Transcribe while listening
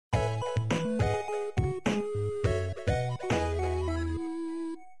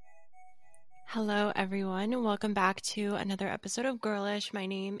Hello, everyone. Welcome back to another episode of Girlish. My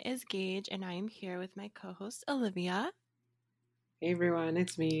name is Gage, and I am here with my co host, Olivia. Hey, everyone,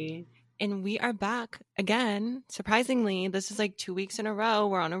 it's me. And we are back again. Surprisingly, this is like 2 weeks in a row.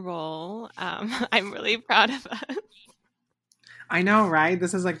 We're on a roll. I'm really proud of us. I know, right?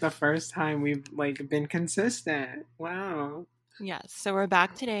 This is like the first time we've been consistent. Wow. Yes, so we're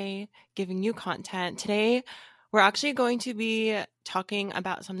back today giving you content. Today, we're actually going to be talking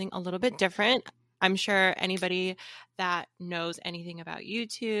about something a little bit different. I'm sure anybody that knows anything about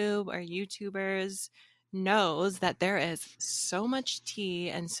YouTube or YouTubers knows that there is so much tea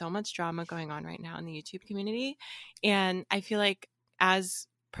and so much drama going on right now in the YouTube community. And I feel like as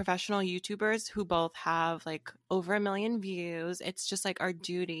professional YouTubers who both have like over 1 million views, it's just like our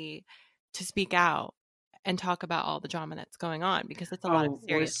duty to speak out and talk about all the drama that's going on because it's a lot of Oh, we're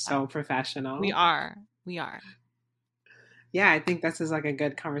serious stuff. so We professional. are. We are. Yeah, I think this is like a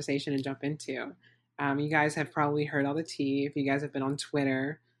good conversation to jump into. You guys have probably heard all the tea if you guys have been on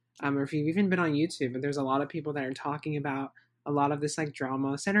Twitter, or if you've even been on YouTube. But there's a lot of people that are talking about a lot of this like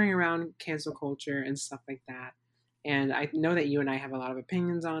drama centering around cancel culture and stuff like that. And I know that you and I have a lot of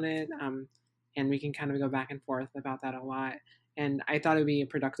opinions on it, and we can kind of go back and forth about that a lot. And I thought it would be a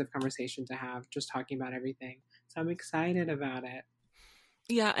productive conversation to have, just talking about everything. So I'm excited about it.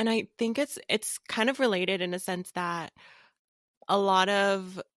 Yeah, and I think it's kind of related in a sense that a lot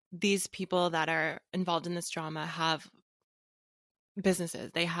of these people that are involved in this drama have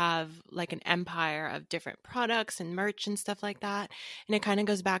businesses. They have like an empire of different products and merch and stuff like that. And it kind of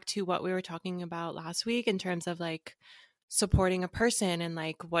goes back to what we were talking about last week in terms of like supporting a person and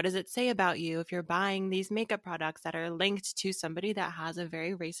like what does it say about you if you're buying these makeup products that are linked to somebody that has a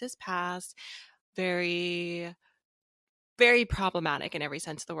very racist past, very very problematic in every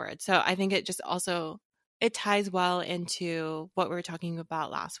sense of the word. So I think it just also it ties well into what we were talking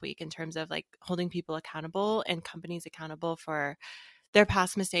about last week in terms of like holding people accountable and companies accountable for their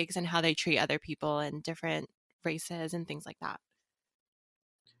past mistakes and how they treat other people and different races and things like that.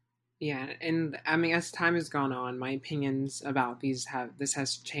 Yeah, and I mean, as time has gone on, my opinions about this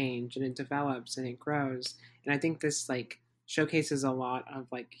has changed, and it develops and it grows, and I think this like showcases a lot of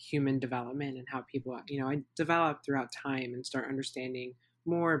like human development and how people I develop throughout time and start understanding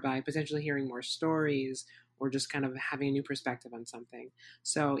more by potentially hearing more stories or just kind of having a new perspective on something.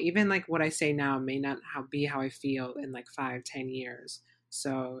 So even like what I say now may not be how I feel in like 5, 10 years.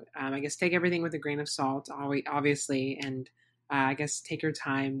 So I guess take everything with a grain of salt, obviously, and I guess take your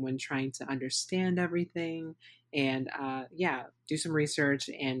time when trying to understand everything and yeah, do some research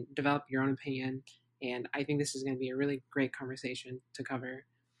and develop your own opinion. And I think this is going to be a really great conversation to cover.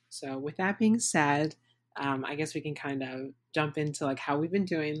 So, with that being said, I guess we can kind of jump into like how we've been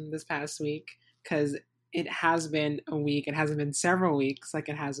doing this past week because it has been a week. It hasn't been several weeks like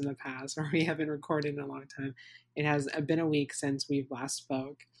it has in the past, where we haven't recorded in a long time. It has been a week since we've last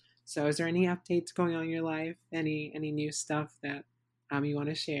spoke. So, is there any updates going on in your life? Any new stuff that you want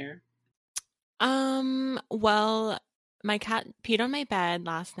to share? Well, my cat peed on my bed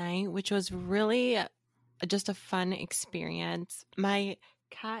last night, which was really just a fun experience. My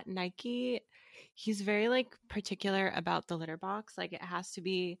cat Nike, he's very like particular about the litter box. Like it has to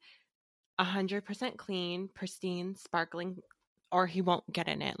be 100% clean, pristine, sparkling, or he won't get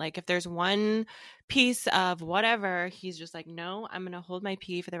in it. Like if there's one piece of whatever, he's just like, no, I'm gonna hold my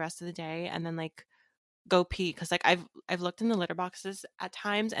pee for the rest of the day, and then like go pee because like I've looked in the litter boxes at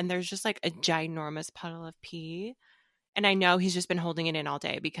times and there's just like a ginormous puddle of pee, and I know he's just been holding it in all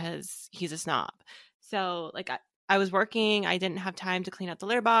day because he's a snob. So like I was working, I didn't have time to clean out the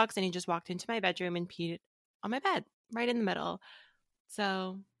litter box, and he just walked into my bedroom and peed on my bed right in the middle.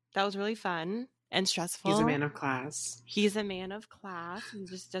 So that was really fun and He's a stressful. man of class. He's a man of class. He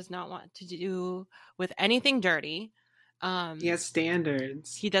just does not want to do with anything dirty. He has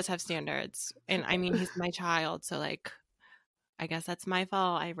standards. He does have standards. And I mean, he's my child. So, like, I guess that's my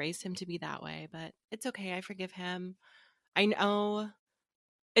fault. I raised him to be that way, but it's okay. I forgive him. I know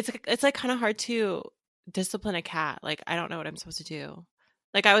it's like kind of hard to discipline a cat. Like, I don't know what I'm supposed to do.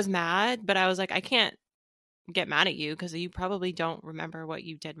 Like, I was mad, but I was like, I can't get mad at you because you probably don't remember what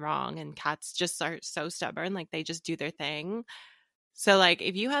you did wrong. And cats just are so stubborn. Like, they just do their thing. So, like,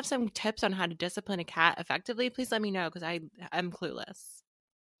 if you have some tips on how to discipline a cat effectively, please let me know because I'm clueless.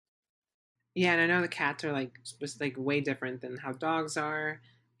 Yeah, and I know the cats are like like way different than how dogs are,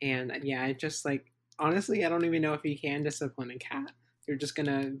 and yeah, I just like honestly, I don't even know if you can discipline a cat. They're just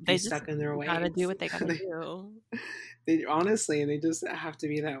gonna be They just stuck in their gotta do ways. what they gotta do. They honestly, they just have to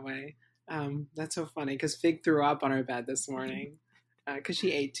be that way. That's so funny because Fig threw up on her bed this morning because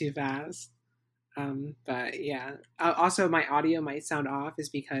she ate too fast. But yeah, also my audio might sound off is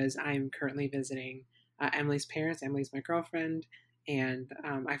because I'm currently visiting Emily's parents. Emily's my girlfriend, and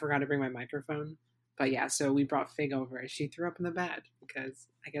I forgot to bring my microphone. But yeah, so we brought Fig over, and she threw up in the bed because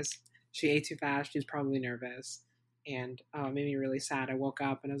I guess she ate too fast. She was probably nervous, and it made me really sad. I woke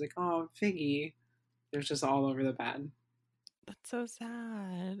up and I was like, "Oh, Figgy!" It was just all over the bed. That's so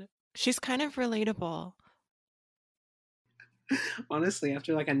sad. She's kind of relatable. Honestly,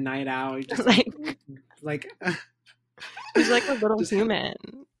 after like a night out, you just Like like she's like a little just human.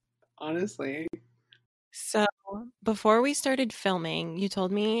 honestly. So, before we started filming, you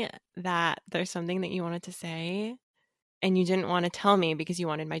told me that there's something that you wanted to say and you didn't want to tell me because you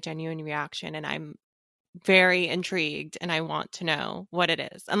wanted my genuine reaction, and I'm very intrigued and I want to know what it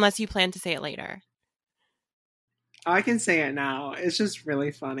is, unless you plan to say it later. I can say it now. It's just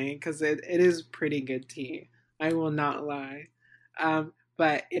really funny because it is pretty good tea. I will not lie.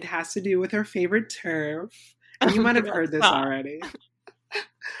 But it has to do with her favorite turf. And Oh you my might have god, heard this stop. already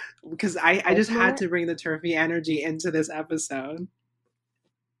because I just had Voldemort? to bring the turfy energy into this episode.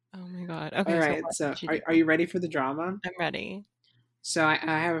 Oh my god. All Okay, so right, what so did she are do? you ready for the drama? I'm ready. So I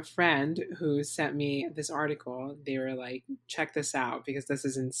have a friend who sent me this article. They were like, check this out because this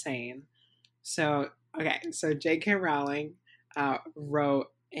is insane. So, okay, so J.K. Rowling wrote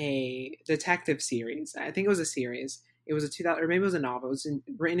a detective series. I think it was a series. It was a 2000, or maybe it was a novel. It was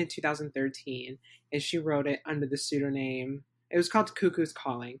written in 2013, and she wrote it under the pseudonym. It was called Cuckoo's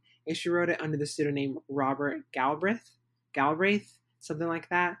Calling, and she wrote it under the pseudonym Robert Galbraith, something like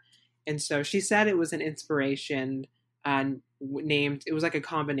that. And so she said it was an inspiration named. It was like a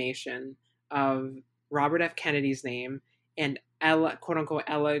combination of Robert F. Kennedy's name and Ella, quote unquote,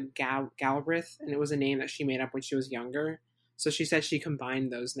 Ella Galbraith, and it was a name that she made up when she was younger. So she said she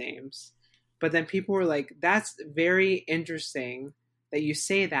combined those names. But then people were like, that's very interesting that you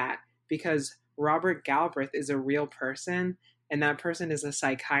say that because Robert Galbraith is a real person, and that person is a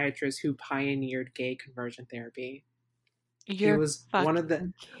psychiatrist who pioneered gay conversion therapy. He You're was one of the.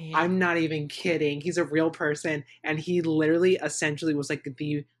 fucking kidding. I'm not even kidding. He's a real person, and he literally, essentially, was like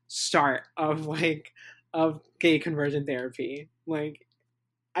the start of gay conversion therapy. Like,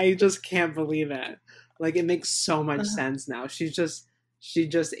 I just can't believe it. Like, it makes so much Ugh. sense now. She just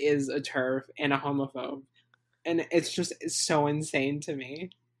is a turf and a homophobe, and it's so insane to me.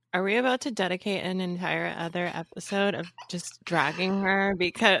 Are we about to dedicate an entire other episode of just dragging her?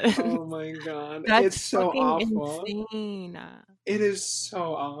 Because Oh my god, that's it's so fucking awful. insane. It is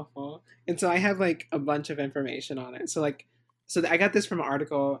so awful. And so I have like a bunch of information on it. So I got this from an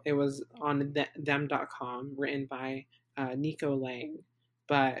article. It was on them.com written by Nico Lang.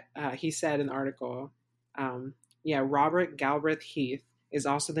 But he said in the article, yeah, Robert Galbraith Heath is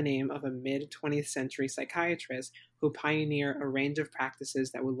also the name of a mid 20th century psychiatrist who pioneered a range of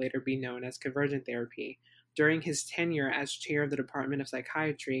practices that would later be known as conversion therapy. During his tenure as chair of the Department of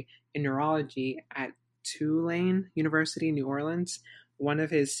Psychiatry and Neurology at Tulane University, New Orleans, one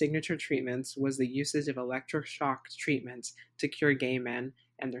of his signature treatments was the usage of electroshock treatments to cure gay men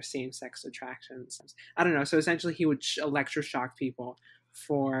and their same-sex attractions. I don't know. So essentially, he would electroshock people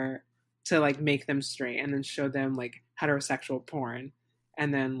for to like make them straight, and then show them like heterosexual porn,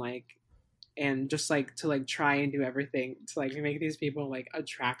 and then and just like to like try and do everything to like make these people like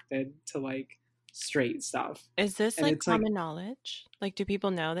attracted to like straight stuff. Is this And like it's like common knowledge? Like, do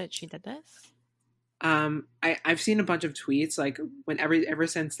people know that she did this? I've seen a bunch of tweets like ever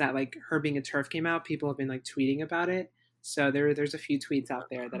since that like her being a turf came out, people have been like tweeting about it. So there's a few tweets out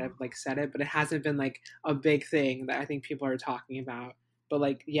there that have like said it, but it hasn't been like a big thing that I think people are talking about. But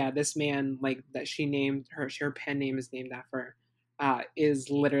like yeah, this man like that she named her pen name is named after, is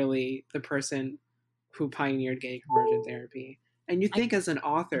literally the person who pioneered gay conversion therapy. And you I think as an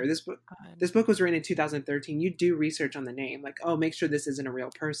author, God. this book was written in 2013. You do research on the name, like oh, make sure this isn't a real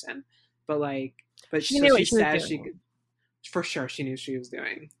person. But like She so knew she what she was says she doing. for sure she knew she was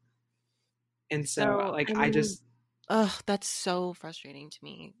doing. And so So, like I I mean, just ugh, that's so frustrating to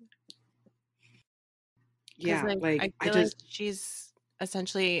me. Because, yeah, like, like I I feel like just she's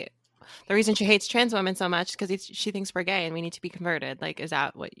essentially the reason she hates trans women so much because she thinks we're gay and we need to be converted. Like, is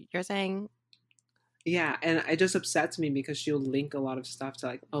that what you're saying? yeah, and it just upsets me because she'll link a lot of stuff to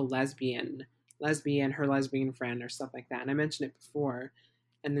like oh her lesbian friend or stuff like that. And I mentioned it before.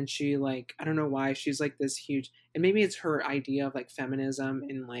 And then she like I don't know why she's like this huge, and maybe it's her idea of like feminism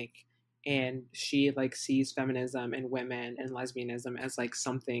and she like sees feminism and women and lesbianism as like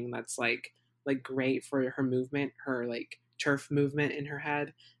something that's like great for her movement, her like turf movement in her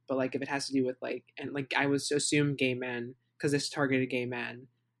head. But like if it has to do with like and like I would assume gay men because this targeted gay men,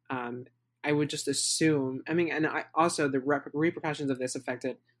 um I would just assume. I mean, and I also the repercussions of this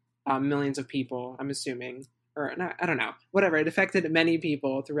affected millions of people, I'm assuming, or not, I don't know, whatever. It affected many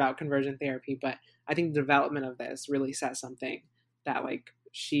people throughout conversion therapy, but I think the development of this really says something that like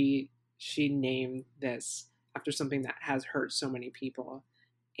she named this after something that has hurt so many people.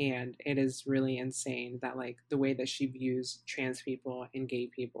 And it is really insane that like the way that she views trans people and gay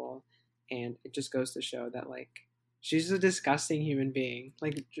people, and it just goes to show that like she's a disgusting human being,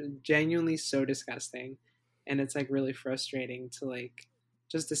 like genuinely so disgusting. And it's like really frustrating to like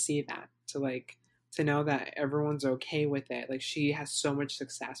just to see that, to like to know that everyone's okay with it. Like she has so much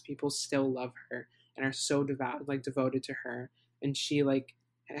success, people still love her and are so devoted to her, and she like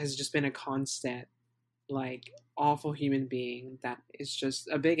has just been a constant like awful human being that is just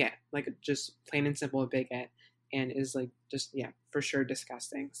a bigot, like just plain and simple a bigot, and is like just yeah for sure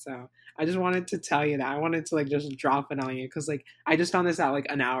disgusting. So I just wanted to tell you that. I wanted to like just drop it on you because like I just found this out like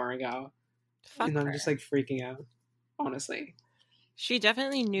an hour ago, and Fuck I'm just her. like freaking out, honestly. She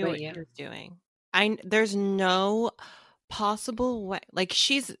definitely knew But what yeah, she was doing. There's no possible way. Like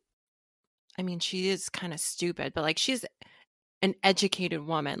I mean, she is kind of stupid, but like she's an educated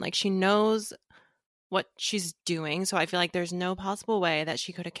woman. Like she knows what she's doing. So I feel like there's no possible way that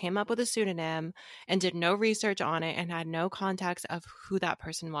she could have came up with a pseudonym and did no research on it and had no context of who that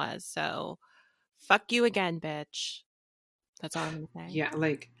person was. So fuck you again, bitch. That's all I'm gonna say. yeah,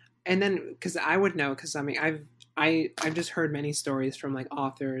 like, and then because I would know, because I mean I've just heard many stories from like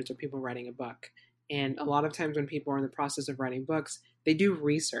authors or people writing a book, and a lot of times when people are in the process of writing books, they do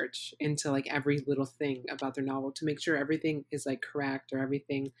research into like every little thing about their novel to make sure everything is like correct or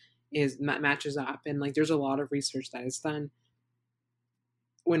everything is matches up, and like there's a lot of research that is done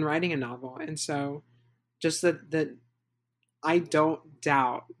when writing a novel. And so just that I don't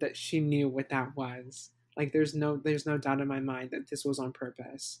doubt that she knew what that was. Like there's no doubt in my mind that this was on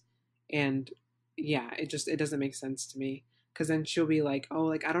purpose. And yeah, it doesn't make sense to me, cuz then she'll be like, "Oh,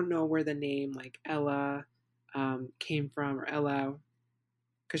 like I don't know where the name like Ella came from, or Ella,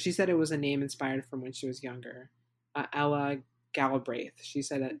 cuz she said it was a name inspired from when she was younger. Ella Galbraith. She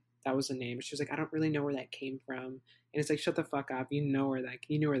said that that was a name. She was like, "I don't really know where that came from." And it's like, "Shut the fuck up. You know where that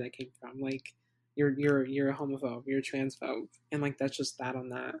came from. Like you're a homophobe, you're a transphobe." And like that's just that on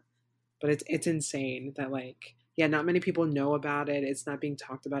that. But it's insane that like yeah, not many people know about it. It's not being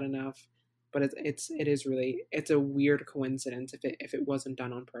talked about enough. But it is really, it's a weird coincidence if it wasn't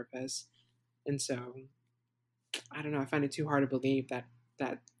done on purpose. And so I don't know, I find it too hard to believe that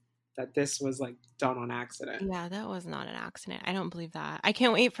that this was like done on accident. Yeah, that was not an accident. I don't believe that. I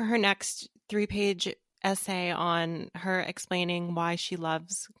can't wait for her next 3-page essay on her explaining why she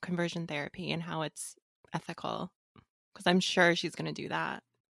loves conversion therapy and how it's ethical. Because I'm sure she's going to do that.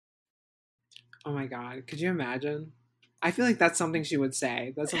 Oh my god, could you imagine? I feel like that's something she would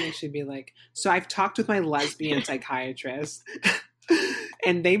say. That's something she'd be like, "So I've talked with my lesbian psychiatrist,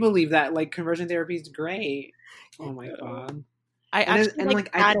 and they believe that like conversion therapy is great." Oh my god. I actually And like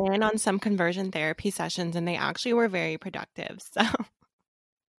like I sat think in on some conversion therapy sessions and they actually were very productive. So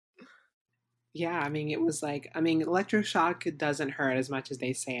yeah, I mean it was like, I mean electroshock doesn't hurt as much as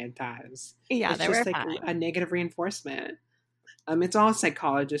they say it does. yeah, It's they just were like fine. a negative reinforcement. It's all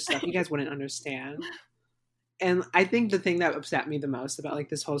psychologist stuff. You guys wouldn't understand. And I think the thing that upset me the most about like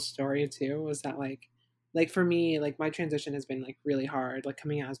this whole story too was that like for me, like my transition has been like really hard. Like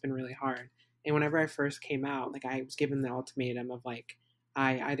coming out has been really hard. And whenever I first came out, like I was given the ultimatum of like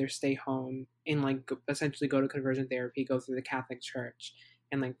I either stay home and like essentially go to conversion therapy, go through the Catholic Church,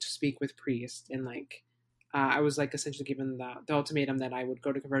 and like to speak with priests, and like I was like essentially given the ultimatum that I would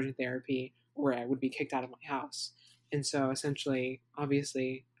go to conversion therapy or I would be kicked out of my house. And so essentially,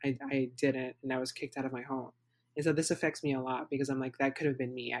 obviously, I didn't, and I was kicked out of my home. And so this affects me a lot because I'm like, that could have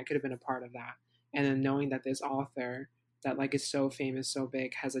been me. I could have been a part of that. And then knowing that this author that like is so famous, so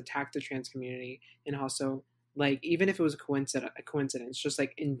big, has attacked the trans community, and also like even if it was a coincidence, just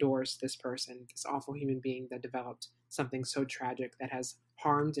like endorsed this person, this awful human being that developed something so tragic that has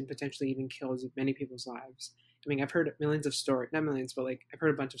harmed and potentially even killed many people's lives. I mean, I've heard millions of stories, not millions, but like I've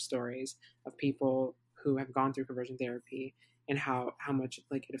heard a bunch of stories of people who have gone through conversion therapy and how much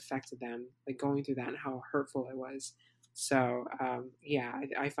like it affected them, like going through that, and how hurtful it was. So yeah,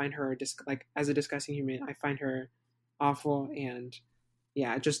 I find her like as a disgusting human. I find her awful, and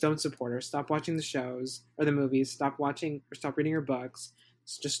yeah, just don't support her. Stop watching the shows or the movies. Stop watching or stop reading her books.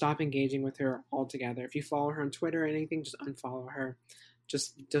 Just stop engaging with her altogether. If you follow her on Twitter or anything, just unfollow her.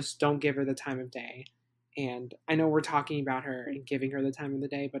 Just don't give her the time of day. And I know we're talking about her and giving her the time of the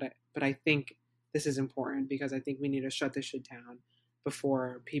day, but I think this is important because I think we need to shut this shit down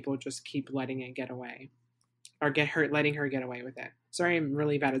before people just keep letting it get away, or letting her get away with it. Sorry, I'm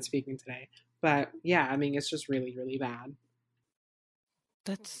really bad at speaking today, but yeah, I mean it's just really really bad.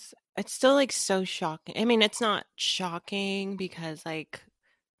 it's still like so shocking. I mean, it's not shocking because like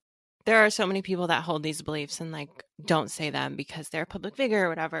there are so many people that hold these beliefs and like don't say them because they're a public figure or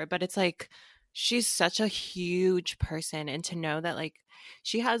whatever, but it's like she's such a huge person, and to know that like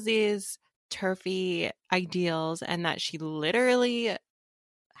she has these turfy ideals and that she literally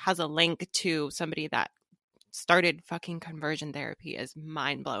has a link to somebody that started fucking conversion therapy is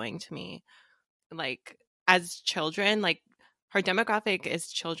mind-blowing to me. Like as children, like her demographic is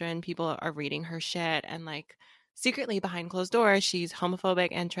children, people are reading her shit, and like secretly behind closed doors she's homophobic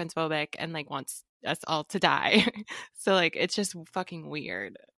and transphobic and like wants us all to die. So like it's just fucking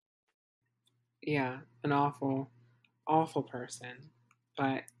weird. Yeah, an awful, awful person.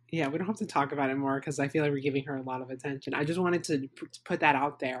 But yeah, we don't have to talk about it more because I feel like we're giving her a lot of attention. I just wanted to put that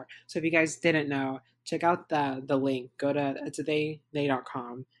out there. So if you guys didn't know, check out the link. Go to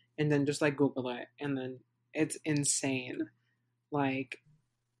todaythey.com and then just like Google it, and then it's insane. Like,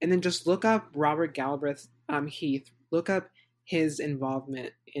 and then just look up Robert Galbraith Heath. Look up his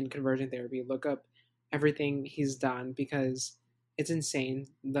involvement in conversion therapy. Look up everything he's done because it's insane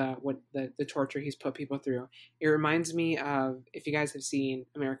the torture he's put people through. It reminds me of, if you guys have seen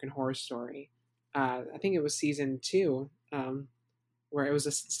American Horror Story, I think it was season 2, where it was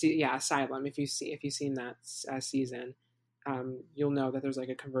Asylum. If you've seen that season, you'll know that there's like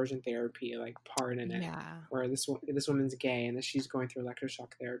a conversion therapy like part in it, Yeah. where this woman's gay and that she's going through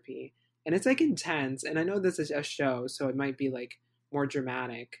electroshock therapy, and it's like intense. And I know this is a show, so it might be like more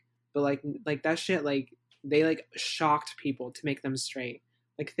dramatic, but like that shit, like they like shocked people to make them straight.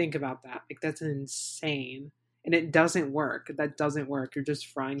 Like think about that. Like that's insane, and it doesn't work. That doesn't work. You're just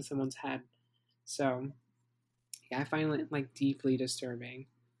frying someone's head. So yeah, I find it like deeply disturbing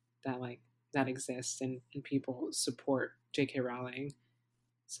that like that exists, and people support J.K. Rowling.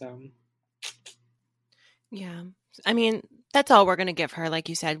 So Yeah. I mean, that's all we're going to give her. Like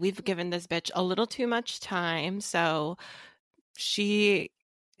you said, we've given this bitch a little too much time. So she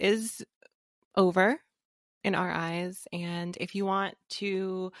is over in our eyes. And if you want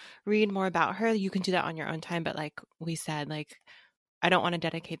to read more about her, you can do that on your own time. But like we said, like, I don't want to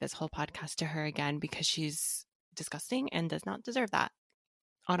dedicate this whole podcast to her again because she's disgusting and does not deserve that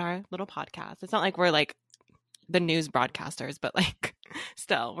on our little podcast. It's not like we're like the news broadcasters, but like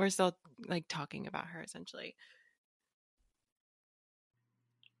still, we're still like talking about her essentially.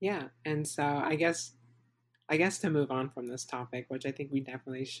 yeah, and so I guess to move on from this topic, which I think we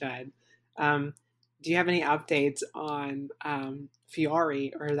definitely should. Um, do you have any updates on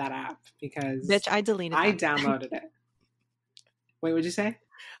Fiori or that app? Because Bitch, I deleted I that. downloaded it. Wait, what'd you say?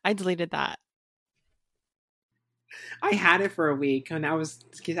 I deleted that. I had it for a week, and I was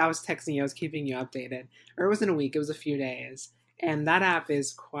texting you, I was keeping you updated. Or it wasn't a week; it was a few days. And that app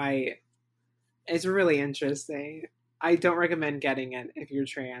is it's really interesting. I don't recommend getting it if you're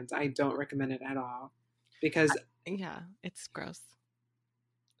trans. I don't recommend it at all because Yeah, it's gross.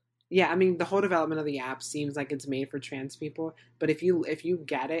 yeah, I mean the whole development of the app seems like it's made for trans people, but if you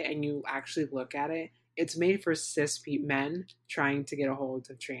get it and you actually look at it, it's made for men trying to get a hold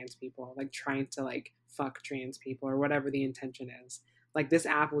of trans people, like trying to like fuck trans people or whatever the intention is. Like this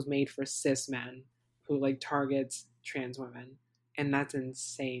app was made for cis men who like targets trans women, and that's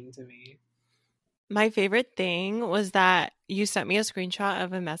insane to me. My favorite thing was that you sent me a screenshot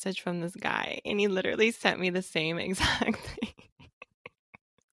of a message from this guy, and he literally sent me the same exact thing.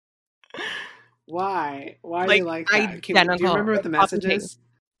 Why? Why do Like you like that? Do you identical. remember what Like the copy message paste. is?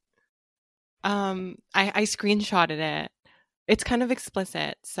 I screenshotted it. It's kind of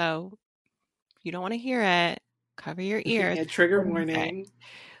explicit, so if you don't want to hear it, cover your ears. Yeah, trigger What did he say? warning.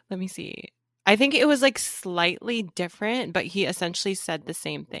 Let me see. I think it was like slightly different, but he essentially said the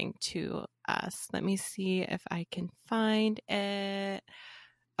same thing to us. Let me see if I can find it.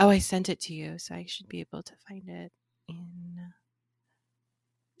 Oh, I sent it to you, so I should be able to find it in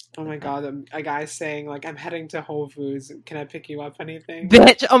Oh my the god, a guy saying like, "I'm heading to Whole Foods. Can I pick you up anything?"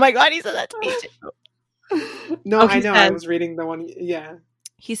 bitch. Oh my god, he said that to me too. No, Oh, I know. I was reading the one. Yeah.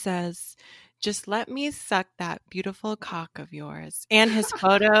 he says, just let me suck that beautiful cock of yours. And his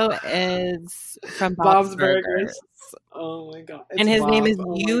photo is from Bob's Bob's Burgers. Burgers. Oh my god, And it's his name Bob. is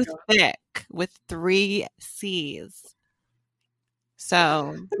Oh my You god. Thick with 3 C's.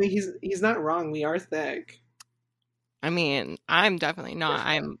 So, I mean, he's not wrong. We are thick. I mean, I'm definitely not.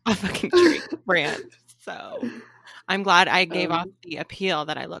 I'm a fucking tree brand. So, I'm glad I gave off the appeal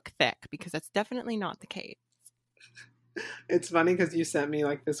that I look thick because that's definitely not the case. It's funny because you sent me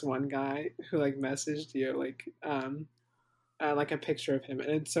like this one guy who like messaged you like a picture of him, and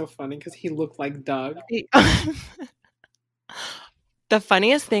it's so funny because he looked like Doug. The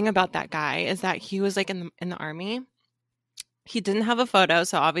funniest thing about that guy is that he was like in the army. He didn't have a photo,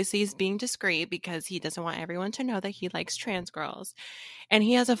 so obviously he's being discreet because he doesn't want everyone to know that he likes trans girls. And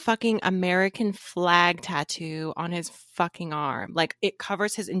he has a fucking American flag tattoo on his fucking arm. Like, it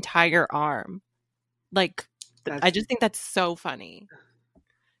covers his entire arm. Like, I That's just think that's so funny.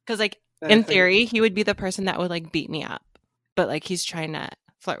 Because, like, in that's like theory, he would be the person that would, like, beat me up. But, like, he's trying to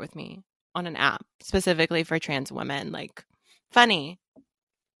flirt with me on an app specifically for trans women. Like, funny.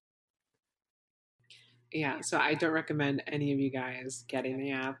 yeah. So I don't recommend any of you guys getting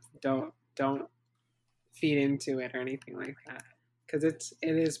the app. Don't feed into it or anything like that because it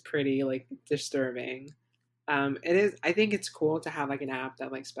is pretty like disturbing. It is. I think it's cool to have like an app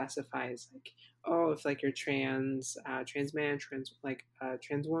that like specifies like, oh, if like you're trans, trans man, trans like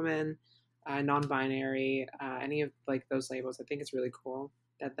trans woman, non-binary, any of like those labels. I think it's really cool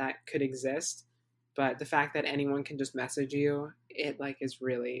that that could exist. But the fact that anyone can just message you, it like is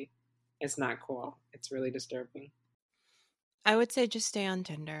really, it's not cool. It's really disturbing. I would say just stay on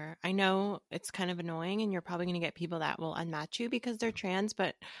Tinder. I know it's kind of annoying and you're probably going to get people that will unmatch you because they're trans,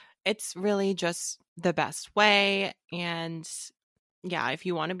 but it's really just the best way. And yeah, if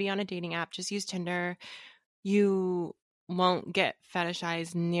you want to be on a dating app, just use Tinder. You won't get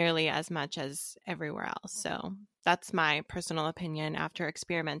fetishized nearly as much as everywhere else. So that's my personal opinion after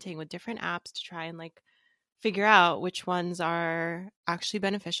experimenting with different apps to try and like figure out which ones are actually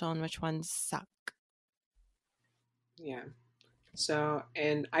beneficial and which ones suck. Yeah. So,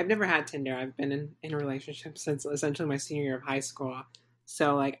 and I've never had Tinder. I've been in a relationship since essentially my senior year of high school.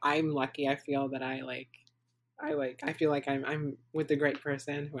 So, like, I'm lucky. I feel that I feel like I'm with a great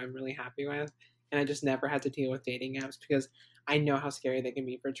person who I'm really happy with. And I just never had to deal with dating apps because I know how scary they can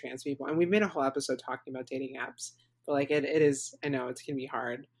be for trans people. And we made a whole episode talking about dating apps. But, like, it is, I know it can be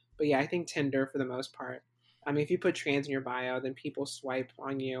hard. But yeah, I think Tinder for the most part. I mean, if you put trans in your bio, then people swipe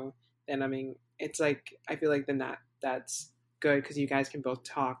on you. Then, I mean, it's like, I feel like then that's good because you guys can both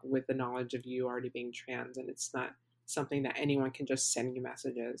talk with the knowledge of you already being trans, and it's not something that anyone can just send you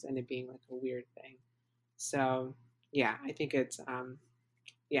messages and it being like a weird thing. So yeah, I think it's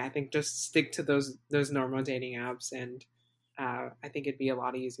yeah, I think just stick to those normal dating apps, and I think it'd be a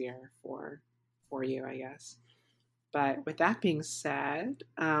lot easier for you, I guess. But with that being said,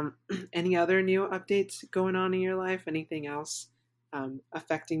 any other new updates going on in your life? Anything else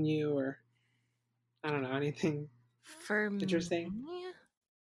affecting you, or I don't know, anything For me, interesting?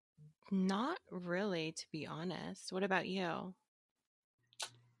 not really, to be honest. What about you?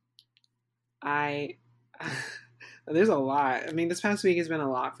 I there's a lot. I mean, this past week has been a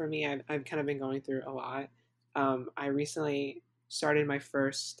lot for me. I've kind of been going through a lot. I recently started my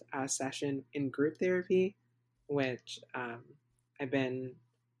first session in group therapy, which I've been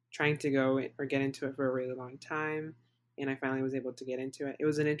trying to go or get into it for a really long time, and I finally was able to get into it. It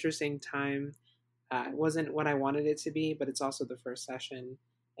was an interesting time. It wasn't what I wanted it to be, but it's also the first session,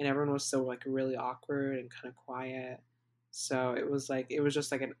 and everyone was so like really awkward and kind of quiet. So it was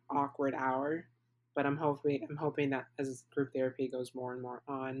just like an awkward hour. But I'm hoping that as group therapy goes more and more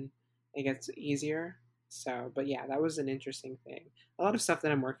on, it gets easier. So, but yeah, that was an interesting thing. A lot of stuff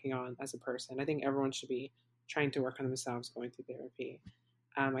that I'm working on as a person. I think everyone should be trying to work on themselves going through therapy.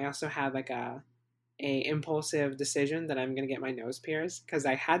 I also had like a impulsive decision that I'm gonna get my nose pierced because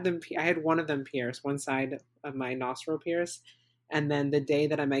I had one of them pierced, one side of my nostril pierced, and then the day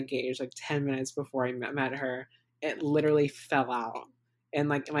that I met Gage, like 10 minutes before I met her, it literally fell out, and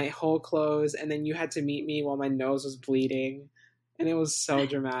like my whole clothes, and then you had to meet me while my nose was bleeding, and it was so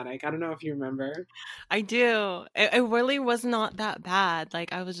dramatic. I don't know if you remember. I do. It really was not that bad.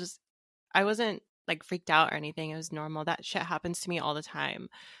 Like, I wasn't like freaked out or anything. It was normal. That shit happens to me all the time.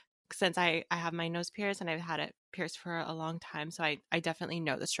 Since I have my nose pierced and I've had it pierced for a long time. So I definitely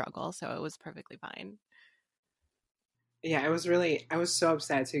know the struggle. So it was perfectly fine. Yeah, I was so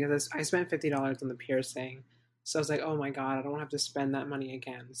upset too because I spent $50 on the piercing. So I was like, oh my God, I don't have to spend that money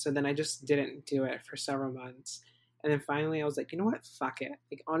again. So then I just didn't do it for several months. And then finally I was like, you know what? Fuck it.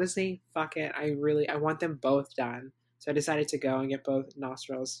 Like, honestly, fuck it. I want them both done. So I decided to go and get both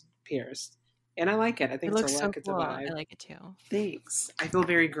nostrils pierced. And I like it. I It think it's a looks so look, it's a cool. I vibe. like it too. Thanks. I feel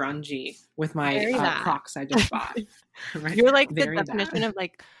very grungy with my Very that. Crocs I just bought. Right? You're like the Very definition that. of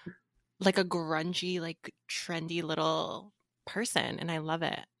like a grungy, like trendy little person, and I love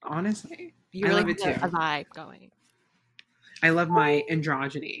it. Honestly, You I really love it have too. a vibe going. I love my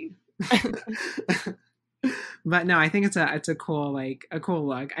androgyny. But no, I think it's a cool like a cool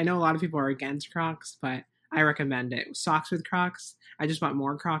look. I know a lot of people are against Crocs, but I recommend it. Socks with Crocs. I just bought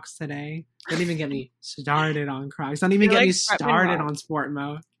more Crocs today. Don't even get me started on Crocs. Don't even You're get like me Bretman started Rock. on sport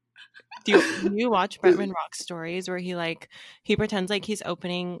mode. Do you watch Bretman Rock stories where he pretends like he's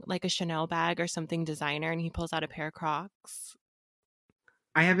opening like a Chanel bag or something designer and he pulls out a pair of Crocs?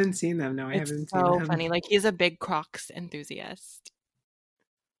 I haven't seen them. No, I It's haven't seen so them. funny. Like he's a big Crocs enthusiast.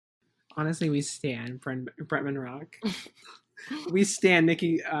 Honestly, we stand Bretman Rock. We stand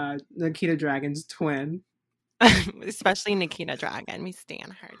Nikita Dragon's twin. Especially Nikita Dragon. We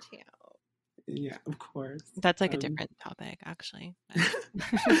stan her too. Yeah, of course. That's like a Um, different topic, actually. But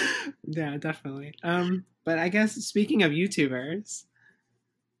yeah, definitely. But I guess speaking of YouTubers,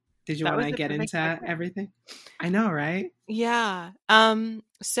 did you that want was to the get perfect into segue. everything? I know, right? Yeah.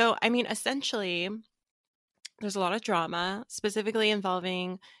 So I mean, essentially, there's a lot of drama, specifically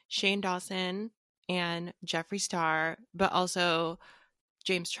involving Shane Dawson and Jeffree Star, but also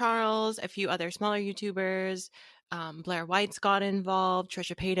James Charles, a few other smaller YouTubers. Blair White's got involved.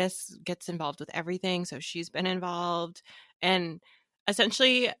 Trisha Paytas gets involved with everything, so she's been involved. And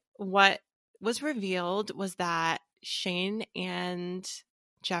essentially, what was revealed was that Shane and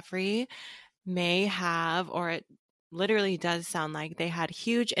Jeffree may have, or it literally does sound like they had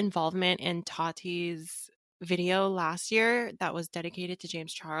huge involvement in Tati's video last year that was dedicated to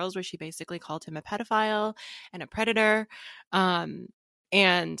James Charles, where she basically called him a pedophile and a predator. Um,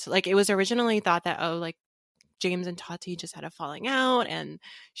 and like it was originally thought that, oh, like James and Tati just had a falling out and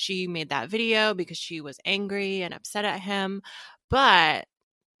she made that video because she was angry and upset at him. But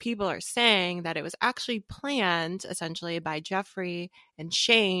people are saying that it was actually planned essentially by Jeffree and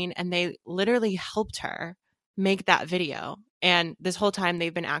Shane, and they literally helped her make that video. And this whole time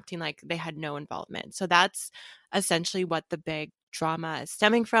they've been acting like they had no involvement. So that's essentially what the big drama is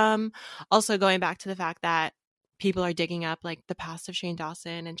stemming from. Also, going back to the fact that people are digging up like the past of Shane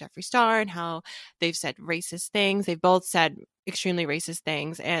Dawson and Jeffree Star and how they've said racist things. They've both said extremely racist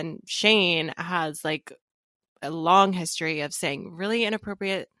things. And Shane has like a long history of saying really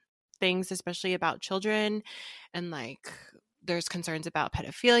inappropriate things, especially about children. And like, there's concerns about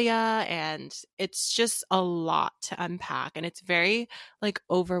pedophilia, and it's just a lot to unpack. And it's very like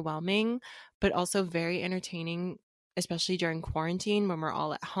overwhelming, but also very entertaining, especially during quarantine when we're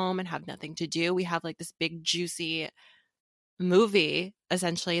all at home and have nothing to do. We have like this big, juicy movie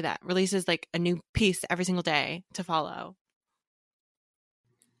essentially that releases like a new piece every single day to follow.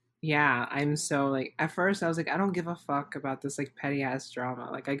 Yeah, I'm so like at first I was like I don't give a fuck about this like petty ass drama.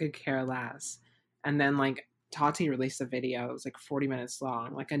 Like I could care less. And then like Tati released a video. It was like 40 minutes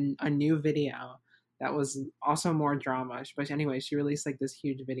long, like a new video that was also more drama. But anyway, she released like this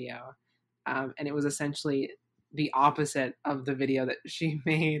huge video. And it was essentially the opposite of the video that she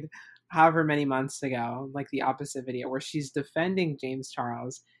made however many months ago, like the opposite video where she's defending James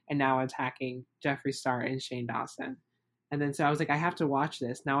Charles and now attacking Jeffree Star and Shane Dawson. And then so I was like, I have to watch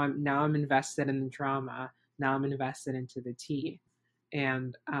this. Now I'm invested in the drama. Now I'm invested into the tea.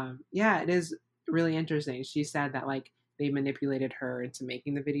 And yeah, it is really interesting. She said that like they manipulated her into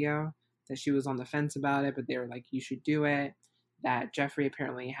making the video, that she was on the fence about it, but they were like, you should do it. That Jeffree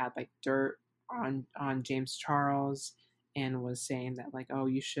apparently had like dirt on James Charles and was saying that like, oh,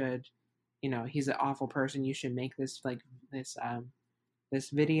 you should, he's an awful person. You should make this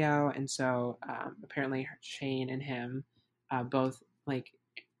video. And so apparently Shane and him both like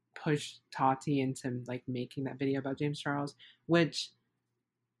pushed Tati into like making that video about James Charles, which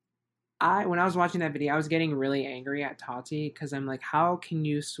when I was watching that video, I was getting really angry at Tati because I'm like, how can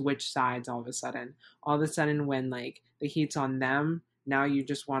you switch sides all of a sudden? All of a sudden, when like the heat's on them, now you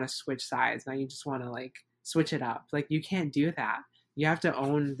just want to switch sides. Now you just want to like switch it up. Like you can't do that. You have to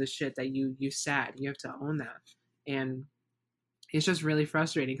own the shit that you said. You have to own that. And it's just really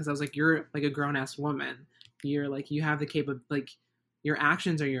frustrating because I was like, you're like a grown ass woman. You're like you have the capable like your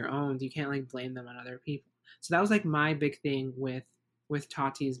actions are your own. You can't like blame them on other people. So that was like my big thing with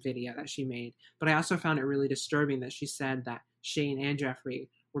Tati's video that she made. But I also found it really disturbing that she said that Shane and Jeffree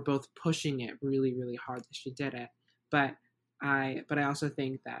were both pushing it really, really hard that she did it. But I also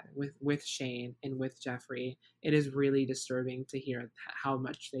think that with Shane and with Jeffree, it is really disturbing to hear how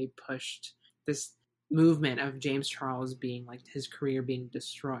much they pushed this movement of James Charles being like his career being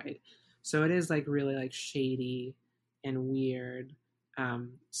destroyed. So it is like really like shady and weird.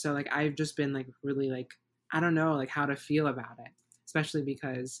 So like I've just been like really like I don't know like how to feel about it, especially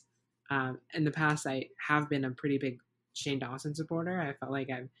because in the past I have been a pretty big Shane Dawson supporter. I felt like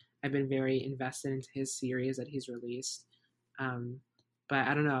I've been very invested into his series that he's released. Um, but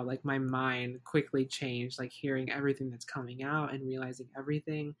I don't know, like my mind quickly changed, like hearing everything that's coming out and realizing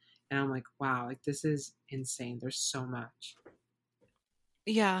everything. And I'm like, wow, like this is insane. There's so much.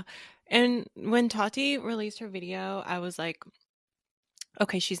 Yeah. And when Tati released her video, I was like,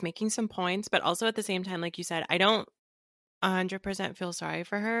 okay, she's making some points, but also at the same time, like you said, I don't 100% feel sorry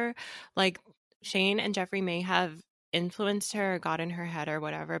for her. Like Shane and Jeffree may have influenced her or got in her head or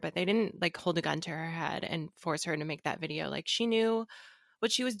whatever, but they didn't like hold a gun to her head and force her to make that video. Like she knew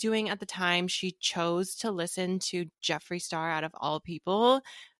what she was doing at the time. She chose to listen to Jeffree Star out of all people,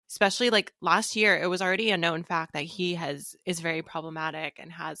 especially like last year. It was already a known fact that he is very problematic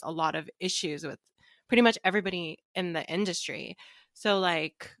and has a lot of issues with pretty much everybody in the industry. So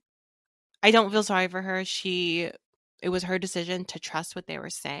like I don't feel sorry for her. It was her decision to trust what they were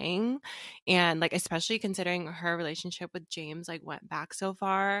saying. And like especially considering her relationship with James like went back so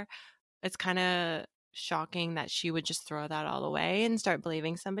far, it's kind of shocking that she would just throw that all away and start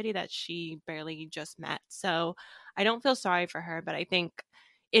believing somebody that she barely just met. So I don't feel sorry for her, but I think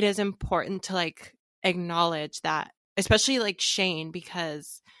it is important to like acknowledge that, especially like Shane,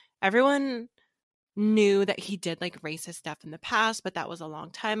 because everyone knew that he did like racist stuff in the past, but that was a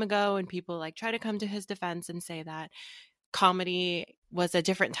long time ago. And people like try to come to his defense and say that comedy was a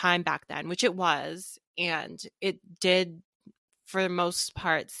different time back then, which it was. And it did, for the most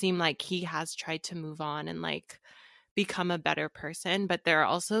part, seem like he has tried to move on and like become a better person. But there are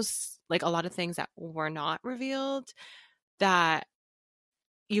also like a lot of things that were not revealed that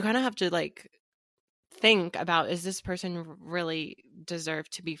you kind of have to like think about, is this person really deserve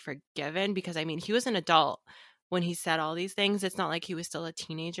to be forgiven? Because I mean, he was an adult when he said all these things. It's not like he was still a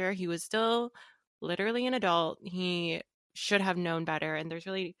teenager. He was still literally an adult. He should have known better, and there's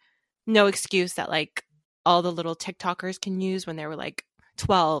really no excuse that like all the little TikTokers can use when they were like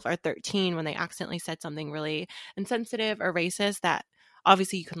 12 or 13 when they accidentally said something really insensitive or racist that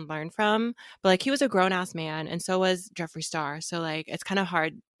obviously you can learn from. But like he was a grown ass man, and so was Jeffree Star. So like it's kind of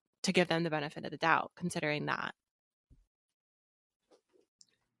hard to give them the benefit of the doubt considering that.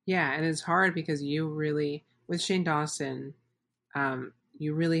 Yeah, and it's hard because you really, with Shane Dawson,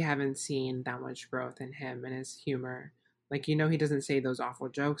 you really haven't seen that much growth in him and his humor. Like, you know, he doesn't say those awful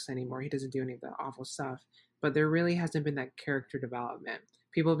jokes anymore. He doesn't do any of the awful stuff. But there really hasn't been that character development.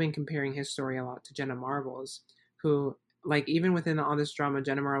 People have been comparing his story a lot to Jenna Marbles, who, like, even within all this drama,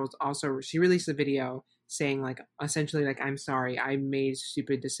 Jenna Marbles also, she released a video saying, like, essentially, like, I'm sorry, I made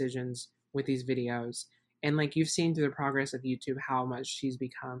stupid decisions with these videos. And, like, you've seen through the progress of YouTube how much she's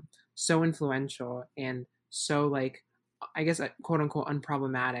become so influential and so, like, I guess quote unquote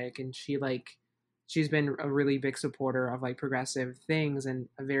unproblematic, and she's been a really big supporter of like progressive things and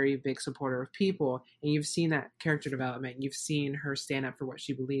a very big supporter of people. And you've seen that character development. You've seen her stand up for what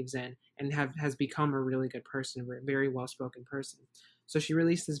she believes in and has become a really good person, a very well spoken person. So she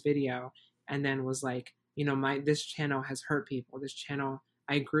released this video and then was like, you know, my this channel has hurt people. This channel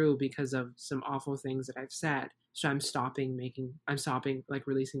I grew because of some awful things that I've said. So I'm stopping like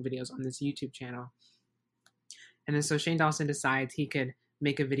releasing videos on this YouTube channel. And then so Shane Dawson decides he could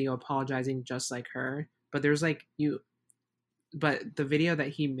make a video apologizing just like her. But there's like but the video that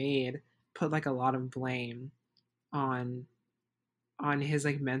he made put like a lot of blame on his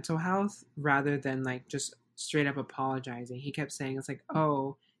like mental health rather than like just straight up apologizing. He kept saying it's like,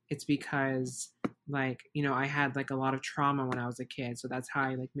 oh, it's because like, you know, I had like a lot of trauma when I was a kid, so that's how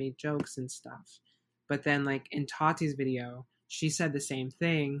I like made jokes and stuff. But then like in Tati's video, she said the same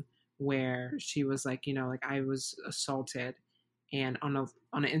thing where she was like, you know, like I was assaulted, and on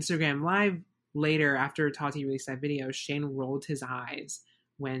an Instagram live later after Tati released that video, Shane rolled his eyes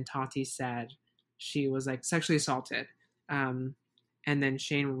when Tati said she was like sexually assaulted. Um, and then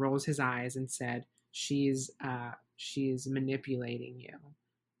Shane rolls his eyes and said, she's manipulating you.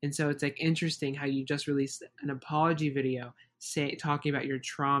 And so it's like interesting how you just released an apology video talking about your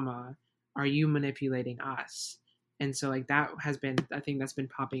trauma. Are you manipulating us? And so like that has been I think that's been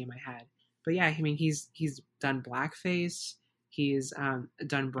popping in my head. But yeah, I mean he's done blackface, he's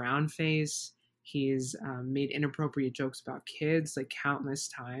done brown face, he's made inappropriate jokes about kids like countless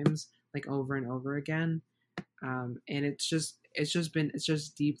times, like over and over again. And it's just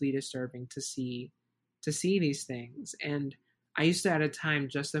deeply disturbing to see these things. And I used to at a time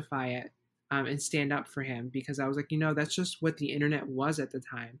justify it, and stand up for him because I was like, you know, that's just what the internet was at the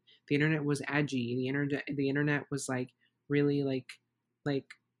time. The internet was edgy. The internet was like really like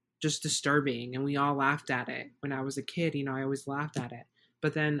just disturbing, and we all laughed at it. When I was a kid, you know, I always laughed at it.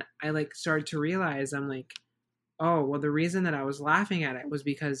 But then I like started to realize I'm like, oh, well, the reason that I was laughing at it was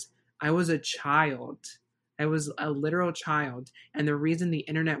because I was a child. I was a literal child. And the reason the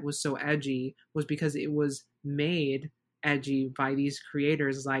internet was so edgy was because it was made edgy by these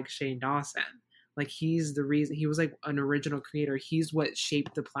creators like Shane Dawson. Like, he's the reason, he was like an original creator. He's what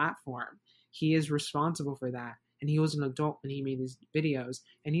shaped the platform. He is responsible for that. And he was an adult when he made these videos.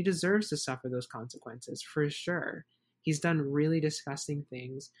 And he deserves to suffer those consequences for sure. He's done really disgusting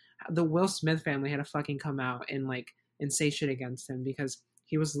things. The Will Smith family had to fucking come out and say shit against him because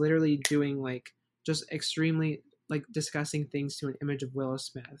he was literally doing like just extremely like disgusting things to an image of Will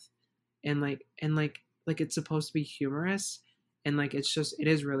Smith, and like it's supposed to be humorous, And like it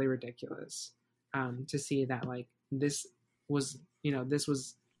is really ridiculous to see that like this was, this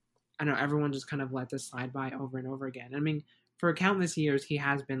was, I don't know, everyone just kind of let this slide by over and over again. I mean, for countless years he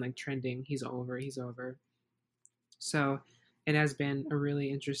has been like trending, he's over. So it has been a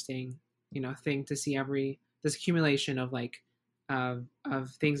really interesting, thing to see this accumulation of like of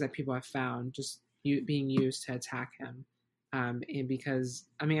things that people have found just being used to attack him. And because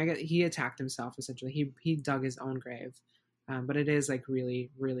I mean, I guess he attacked himself essentially. He dug his own grave. But it is like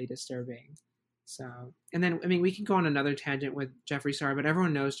really, really disturbing. So, and then I mean, we can go on another tangent with Jeffree Star, but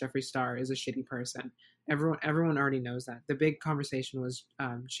everyone knows Jeffree Star is a shitty person. Everyone already knows that. The big conversation was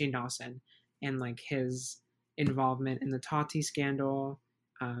Shane Dawson and like his involvement in the Tati scandal,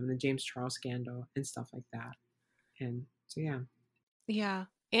 the James Charles scandal, and stuff like that. And so, yeah. Yeah.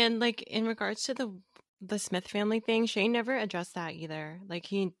 And like in regards to the Smith family thing, Shane never addressed that either. Like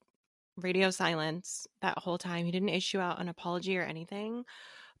he radio silence that whole time. He didn't issue out an apology or anything.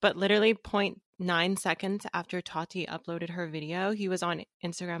 But literally 0.9 seconds after Tati uploaded her video, he was on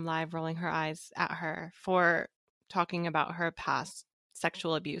Instagram Live rolling her eyes at her for talking about her past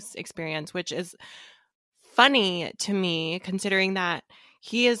sexual abuse experience, which is funny to me considering that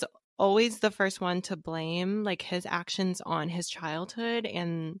he is always the first one to blame like his actions on his childhood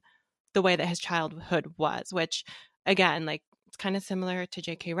and the way that his childhood was, which again, like it's kind of similar to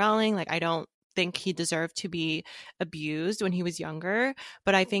JK Rowling. Like I don't think he deserved to be abused when he was younger,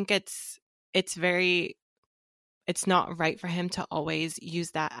 but I think it's not right for him to always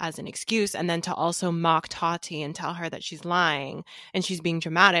use that as an excuse and then to also mock Tati and tell her that she's lying and she's being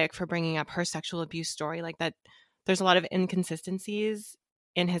dramatic for bringing up her sexual abuse story. Like that, there's a lot of inconsistencies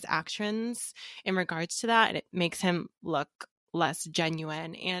in his actions in regards to that, and it makes him look less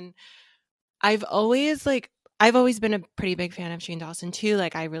genuine. And I've always been a pretty big fan of Shane Dawson too.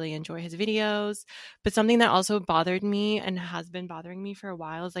 Like I really enjoy his videos, but something that also bothered me and has been bothering me for a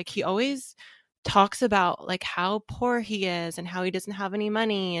while is like he always talks about like how poor he is and how he doesn't have any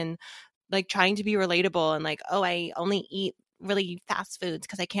money and like trying to be relatable and like, oh, I only eat really fast foods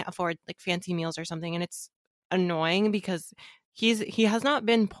because I can't afford like fancy meals or something. And it's annoying because he has not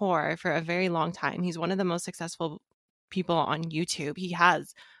been poor for a very long time. He's one of the most successful people on YouTube. He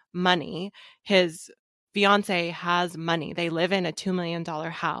has money. His fiance has money. They live in a $2 million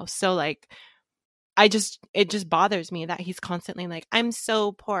house. So like it just bothers me that he's constantly like, I'm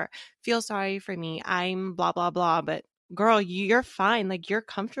so poor. Feel sorry for me. I'm blah, blah, blah. But girl, you're fine. Like you're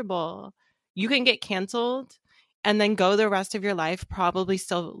comfortable. You can get canceled and then go the rest of your life probably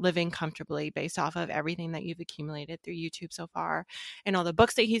still living comfortably based off of everything that you've accumulated through YouTube so far and all the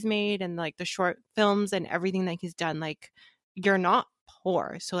books that he's made and like the short films and everything that he's done. Like you're not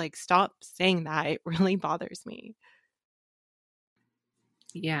poor. So like stop saying that. It really bothers me.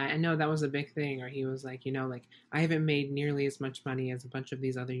 Yeah, I know that was a big thing. Or he was like, like I haven't made nearly as much money as a bunch of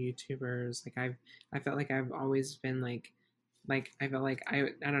these other YouTubers. Like I felt like I've always been like I felt like I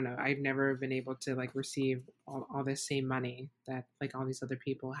don't know, I've never been able to like receive all this same money that like all these other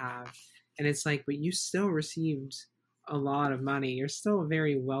people have. And it's like, but you still received a lot of money. You're still a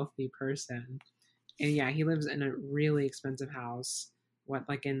very wealthy person. And yeah, he lives in a really expensive house. What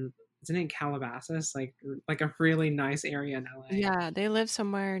like in isn't it Calabasas? Like a really nice area in LA. Yeah, they live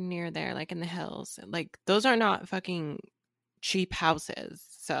somewhere near there, like in the hills. Like those are not fucking cheap houses.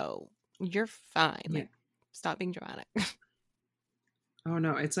 So you're fine. Yeah. Like stop being dramatic. Oh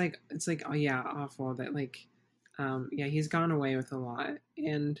no, it's like oh yeah, awful that like yeah, he's gone away with a lot.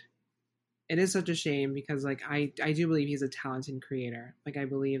 And it is such a shame because like I do believe he's a talented creator. Like I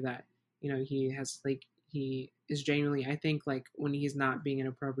believe that, he has like he is genuinely, I think like when he's not being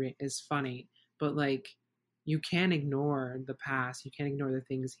inappropriate is funny, but like you can't ignore the past, you can't ignore the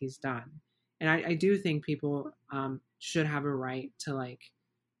things he's done. And I do think people should have a right to like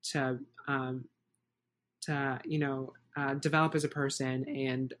to um develop as a person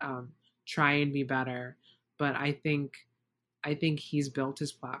and try and be better. But I think he's built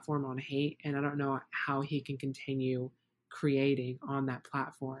his platform on hate, and I don't know how he can continue creating on that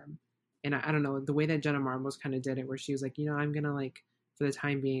platform. And I don't know the way that Jenna Marbles kind of did it, where she was like, I'm gonna like for the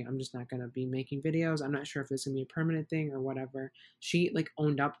time being, I'm just not gonna be making videos. I'm not sure if this is gonna be a permanent thing or whatever. She like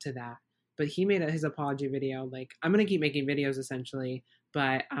owned up to that, but he made his apology video like, I'm gonna keep making videos essentially,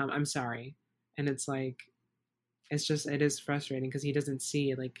 but I'm sorry. And it's like it is frustrating because he doesn't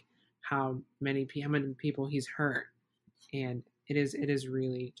see like how many people he's hurt, and it is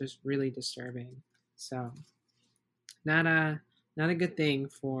really just really disturbing. So not a not a good thing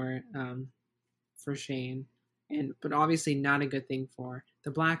for Shane, and but obviously not a good thing for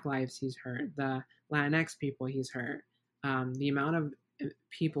the Black lives he's hurt, the Latinx people he's hurt, the amount of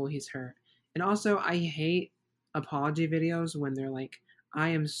people he's hurt. And also I hate apology videos when they're like, I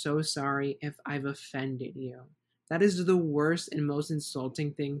am so sorry if I've offended you. That is the worst and most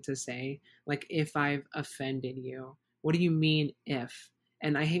insulting thing to say. Like, if I've offended you. What do you mean, if?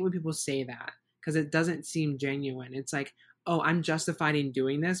 And I hate when people say that because it doesn't seem genuine. It's like, oh, I'm justified in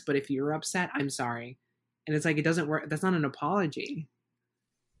doing this, but if you're upset, I'm sorry. And it's like, it doesn't work. That's not an apology.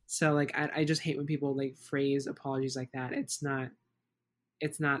 So, like, I just hate when people like phrase apologies like that. It's not,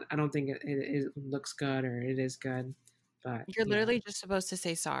 I don't think it looks good or it is good. But You're yeah. literally just supposed to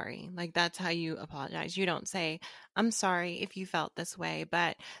say sorry. Like, that's how you apologize. You don't say, I'm sorry if you felt this way,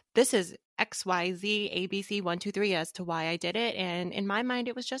 but this is XYZ ABC 123 as to why I did it. And in my mind,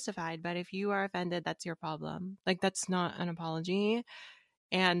 it was justified. But if you are offended, that's your problem. Like, that's not an apology.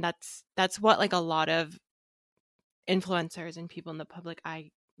 And that's what like a lot of influencers and people in the public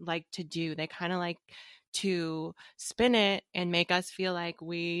eye like to do. They kind of like to spin it and make us feel like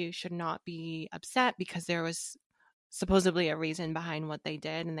we should not be upset because there was supposedly a reason behind what they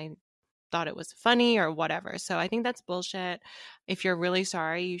did and they thought it was funny or whatever. So I think that's bullshit. If you're really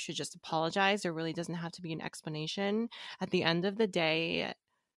sorry, you should just apologize. There really doesn't have to be an explanation. At the end of the day,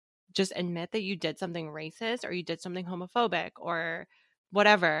 just admit that you did something racist or you did something homophobic or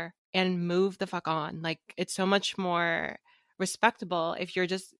whatever and move the fuck on. Like, it's so much more respectable if you're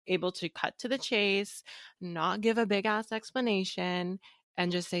just able to cut to the chase, not give a big ass explanation,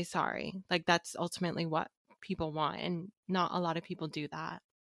 and just say sorry. Like, that's ultimately what people want. And not a lot of people do that.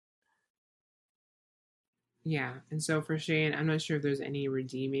 Yeah. And so for Shane, I'm not sure if there's any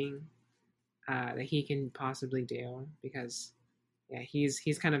redeeming that he can possibly do because yeah, he's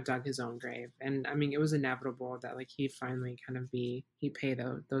kind of dug his own grave, and I mean it was inevitable that like he finally kind of be he pay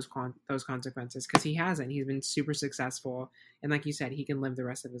those consequences because he hasn't. He's been super successful, and like you said, he can live the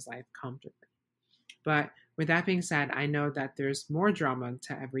rest of his life comfortably. But with that being said, I know that there's more drama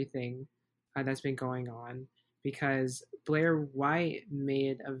to everything that's been going on because Blair White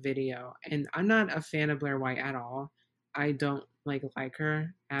made a video, and I'm not a fan of Blair White at all. I don't like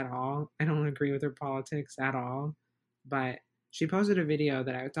her at all. I don't agree with her politics at all. But she posted a video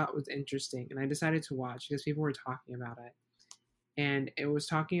that I thought was interesting, and I decided to watch because people were talking about it, and uh, it was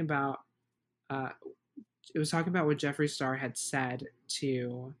talking about what Jeffree Star had said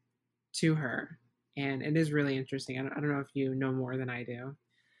to her, and it is really interesting. I don't know if you know more than I do.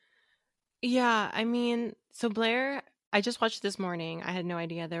 Yeah, I mean, so Blair, I just watched this morning. I had no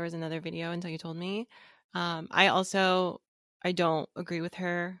idea there was another video until you told me. I also I don't agree with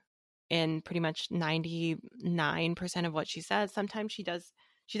her in pretty much 99% of what she says. Sometimes she does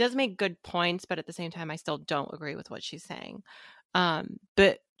make good points, but at the same time I still don't agree with what she's saying.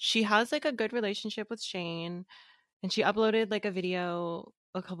 But she has like a good relationship with Shane, and she uploaded like a video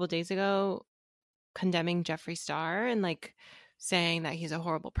a couple days ago condemning Jeffree Star and like saying that he's a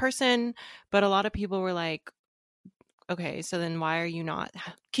horrible person. But a lot of people were like, okay, so then why are you not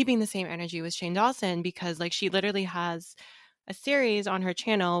keeping the same energy with Shane Dawson? Because like she literally has a series on her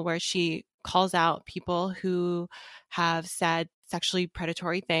channel where she calls out people who have said sexually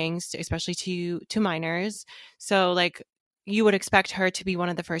predatory things, especially to minors. So like you would expect her to be one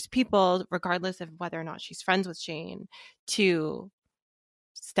of the first people, regardless of whether or not she's friends with Shane, to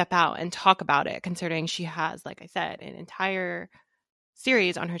step out and talk about it, considering she has, like I said, an entire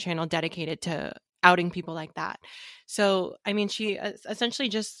series on her channel dedicated to outing people like that. So, I mean, she essentially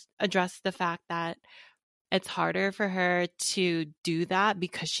just addressed the fact that it's harder for her to do that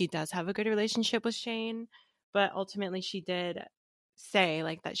because she does have a good relationship with Shane, but ultimately she did say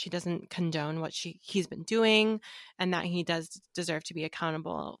like that she doesn't condone what he's been doing and that he does deserve to be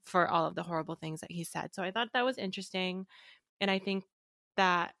accountable for all of the horrible things that he said. So I thought that was interesting, and I think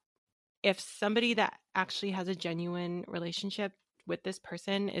that if somebody that actually has a genuine relationship with this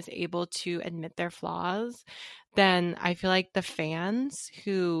person is able to admit their flaws, then I feel like the fans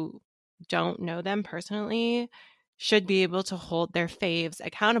who don't know them personally should be able to hold their faves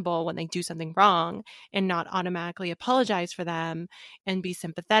accountable when they do something wrong and not automatically apologize for them and be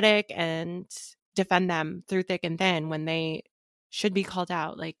sympathetic and defend them through thick and thin when they should be called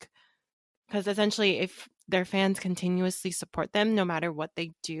out. Like, because essentially, if their fans continuously support them, no matter what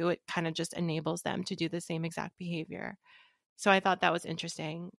they do, it kind of just enables them to do the same exact behavior. So I thought that was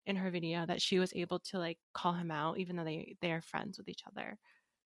interesting in her video that she was able to like call him out, even though they are friends with each other.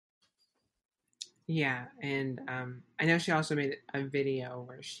 Yeah, and I know she also made a video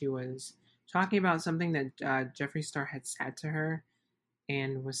where she was talking about something that Jeffree Star had said to her,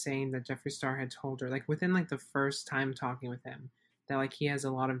 and was saying that Jeffree Star had told her, like within like the first time talking with him, that like he has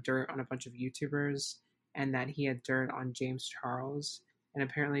a lot of dirt on a bunch of YouTubers, and that he had dirt on James Charles, and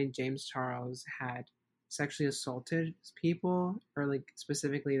apparently James Charles had sexually assaulted people, or like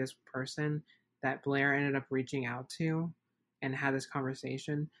specifically this person, that Blair ended up reaching out to and had this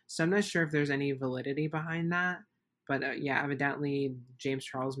conversation. So I'm not sure if there's any validity behind that. But yeah, evidently James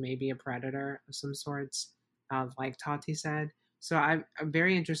Charles may be a predator of some sorts, like Tati said. So I'm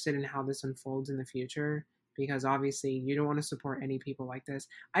very interested in how this unfolds in the future because obviously you don't want to support any people like this.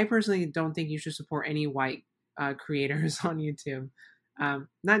 I personally don't think you should support any white creators on YouTube.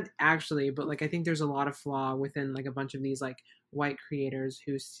 Not actually, but like I think there's a lot of flaw within like a bunch of these like white creators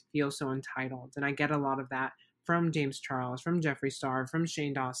who feel so entitled, and I get a lot of that from James Charles, from Jeffree Star, from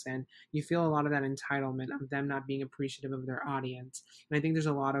Shane Dawson. You feel a lot of that entitlement of them not being appreciative of their audience, and I think there's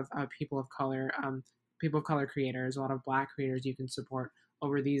a lot of people of color creators, a lot of Black creators you can support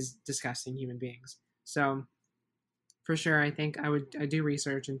over these disgusting human beings. So for sure, I do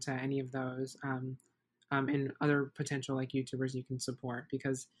research into any of those. And other potential like YouTubers you can support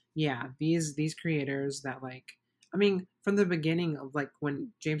because yeah, these creators that like I mean from the beginning of like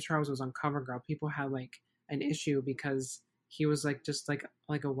when James Charles was on CoverGirl, people had like an issue because he was like just like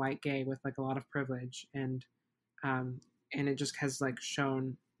a white gay with like a lot of privilege um and it just has like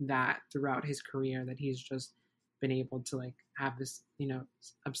shown that throughout his career that he's just been able to like have this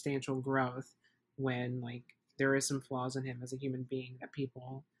substantial growth when like there is some flaws in him as a human being that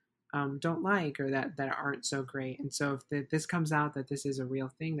people don't like or that aren't so great. And so if this comes out that this is a real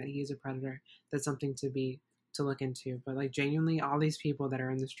thing, that he is a predator, that's something to look into. But like genuinely, all these people that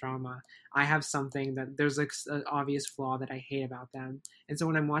are in this drama, I have something that there's like an obvious flaw that I hate about them. And so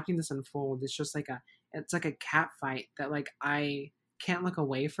when I'm watching this unfold, it's like a cat fight that like I can't look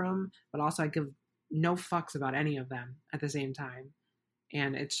away from, but also I give no fucks about any of them at the same time.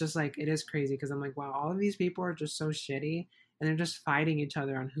 And it's just like it is crazy because I'm like, wow, all of these people are just so shitty, and they're just fighting each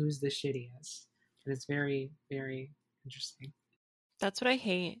other on who's the shittiest. And it's very, very interesting. That's what I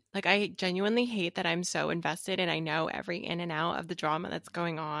hate. Like, I genuinely hate that I'm so invested and I know every in and out of the drama that's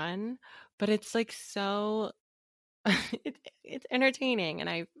going on, but it's like so it's entertaining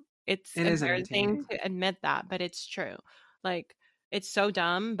and it's It is embarrassing entertaining. to admit that, but it's true. Like, it's so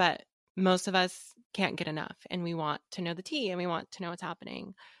dumb, but most of us can't get enough and we want to know the tea and we want to know what's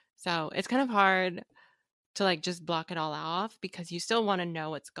happening. So, it's kind of hard to like just block it all off because you still want to know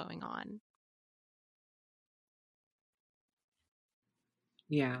what's going on.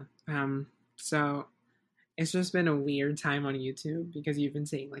 Yeah. So it's just been a weird time on YouTube because you've been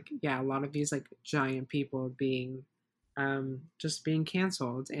seeing like yeah, a lot of these like giant people being just being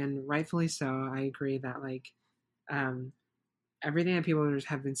canceled, and rightfully so. I agree that like um everything that people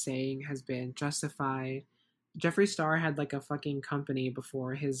have been saying has been justified. Jeffree Star had like a fucking company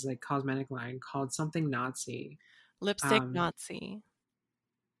before his like cosmetic line called something Nazi. Lipstick Um, Nazi.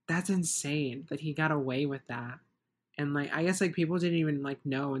 that's insane that he got away with that. And like I guess like people didn't even like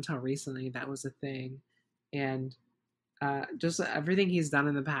know until recently that was a thing. And just everything he's done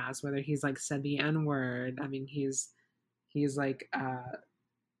in the past, whether he's like said the N word, I mean he's like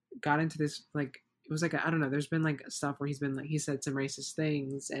got into this like it was like I don't know. There's been like stuff where he's been like he said some racist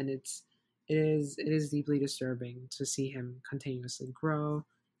things, and it is deeply disturbing to see him continuously grow,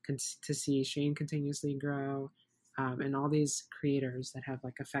 to see Shane continuously grow, and all these creators that have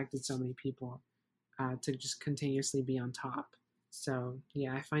like affected so many people to just continuously be on top. So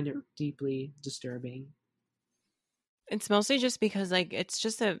yeah, I find it deeply disturbing. It's mostly just because like it's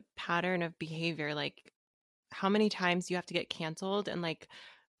just a pattern of behavior. Like how many times you have to get canceled and like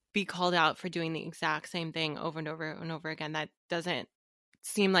be called out for doing the exact same thing over and over and over again. That doesn't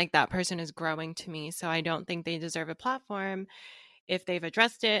seem like that person is growing to me. So I don't think they deserve a platform if they've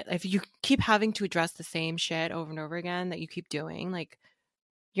addressed it. If you keep having to address the same shit over and over again that you keep doing, like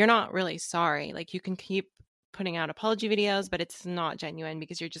you're not really sorry. Like you can keep putting out apology videos, but it's not genuine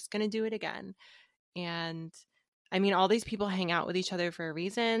because you're just going to do it again. And I mean, all these people hang out with each other for a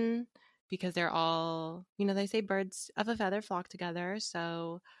reason because they're all, they say birds of a feather flock together.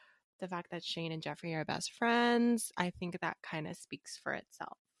 So the fact that Shane and Jeffree are best friends, I think that kind of speaks for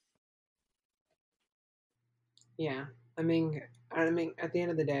itself. Yeah, I mean, at the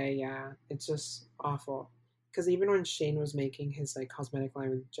end of the day, yeah, it's just awful. Because even when Shane was making his like cosmetic line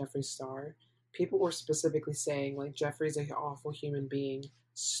with Jeffree Star, people were specifically saying like Jeffree's an awful human being.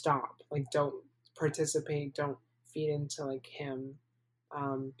 Stop. Like, don't participate. Don't feed into like him,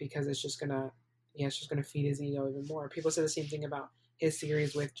 because it's just gonna feed his ego even more. People said the same thing about his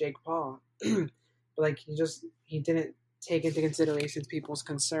series with Jake Paul, but like he didn't take into consideration people's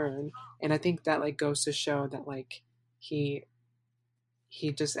concern, and I think that like goes to show that like he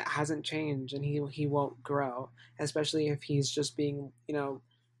he just hasn't changed, and he won't grow, especially if he's just being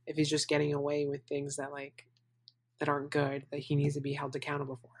if he's just getting away with things that aren't good, that he needs to be held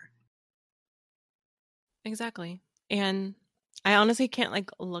accountable for. Exactly. And I honestly can't like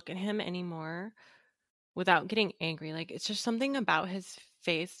look at him anymore without getting angry. Like it's just something about his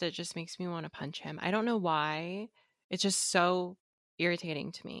face that just makes me want to punch him. I don't know why. It's just so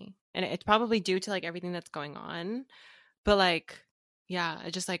irritating to me. And it's probably due to like everything that's going on. But like, yeah, I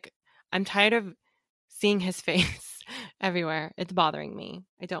just like I'm tired of seeing his face everywhere. It's bothering me.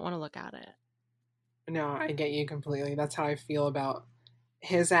 I don't want to look at it. No, I get you completely. That's how I feel about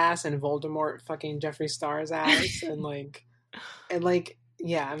his ass and Voldemort fucking Jeffree Star's ass, and like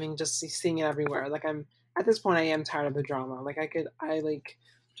yeah, I mean just seeing it everywhere. Like I'm at this point I am tired of the drama. Like I like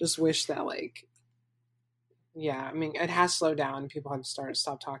just wish that like yeah, I mean it has slowed down. People have started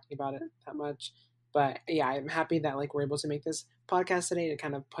stop talking about it that much. But yeah, I'm happy that like we're able to make this podcast today to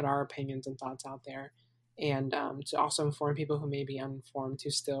kind of put our opinions and thoughts out there, and to also inform people who may be uninformed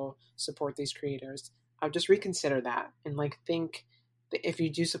to still support these creators. I'll just reconsider that and like think that if you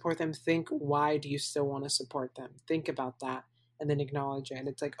do support them, think why do you still want to support them? Think about that and then acknowledge it. And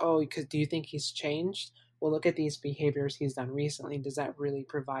it's like, oh, because do you think he's changed? Well, look at these behaviors he's done recently. Does that really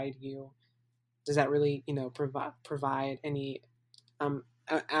provide you? Does that really, provide any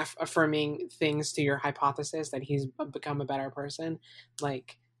affirming things to your hypothesis that he's become a better person?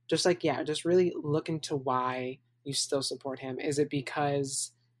 Like, just like yeah, just really look into why you still support him. Is it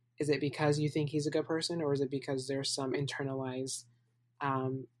because you think he's a good person, or is it because there's some internalized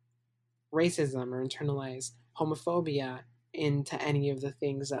um, racism or internalized homophobia into any of the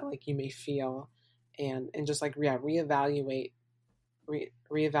things that like you may feel, and just like yeah, reevaluate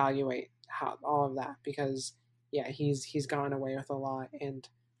how all of that, because yeah, he's gone away with a lot, and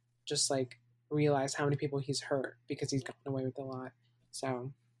just like realize how many people he's hurt because he's gotten away with a lot.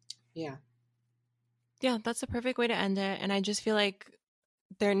 So yeah. Yeah, that's a perfect way to end it. And I just feel like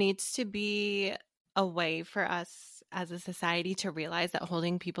there needs to be a way for us as a society to realize that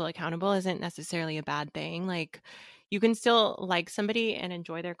holding people accountable isn't necessarily a bad thing. Like, you can still like somebody and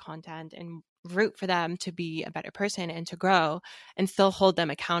enjoy their content and root for them to be a better person and to grow and still hold them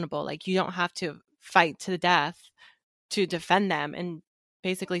accountable. Like, you don't have to fight to the death to defend them and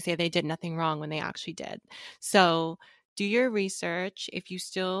basically say they did nothing wrong when they actually did. So, do your research. If you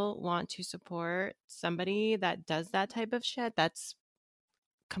still want to support somebody that does that type of shit, that's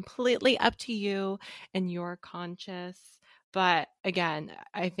completely up to you and your conscious. But again,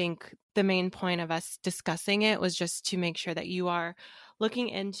 I think the main point of us discussing it was just to make sure that you are looking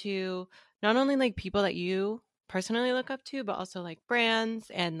into not only like people that you personally look up to, but also like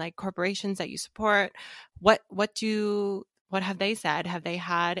brands and like corporations that you support. What have they said? Have they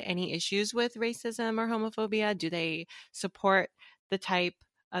had any issues with racism or homophobia? Do they support the type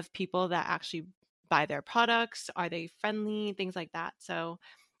of people that actually buy their products? Are they friendly? Things like that. So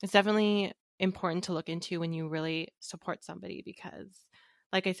it's definitely important to look into when you really support somebody because,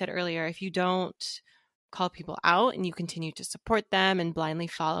 like I said earlier, if you don't call people out and you continue to support them and blindly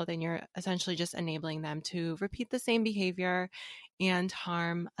follow, then you're essentially just enabling them to repeat the same behavior and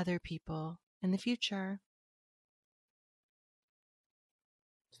harm other people in the future.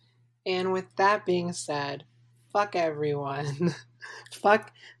 And with that being said, fuck everyone.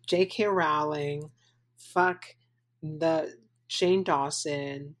 Fuck J.K. Rowling. Fuck the Shane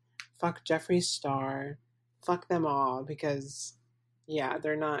Dawson. Fuck Jeffree Star. Fuck them all, because yeah,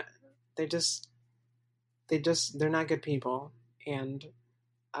 they're not. They just. They're not good people. And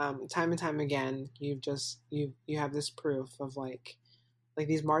time and time again, you have this proof of like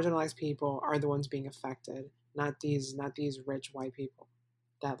these marginalized people are the ones being affected, not these rich white people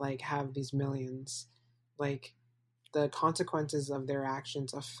that like have these millions. Like the consequences of their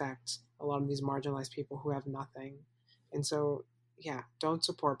actions affect a lot of these marginalized people who have nothing. And so yeah, don't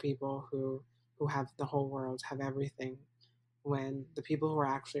support people who have the whole world, have everything, when the people who are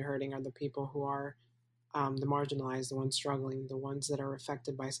actually hurting are the people who are the marginalized, the ones struggling, the ones that are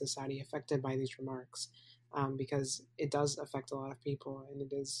affected by society, affected by these remarks, because it does affect a lot of people, and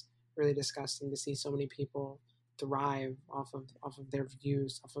it is really disgusting to see so many people thrive off of their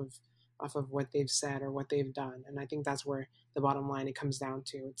views, off of what they've said or what they've done. And I think that's where the bottom line it comes down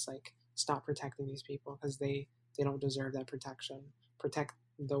to. It's like stop protecting these people because they don't deserve that protection. Protect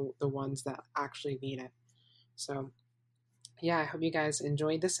the ones that actually need it. So yeah, I hope you guys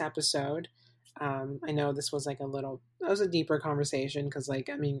enjoyed this episode. I know this was like that was a deeper conversation because, like,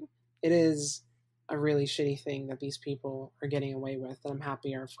 I mean, it is a really shitty thing that these people are getting away with, that I'm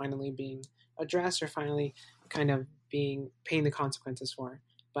happy are finally being addressed or finally kind of paying the consequences for.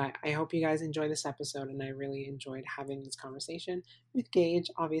 But I hope you guys enjoyed this episode, and I really enjoyed having this conversation with Gage.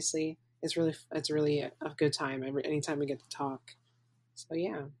 Obviously, it's really a good time anytime we get to talk. So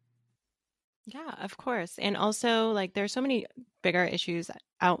yeah. Yeah, of course. And also, like, there's so many bigger issues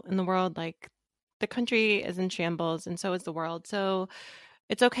out in the world, like the country is in shambles and so is the world. So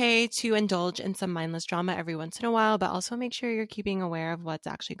it's okay to indulge in some mindless drama every once in a while, but also make sure you're keeping aware of what's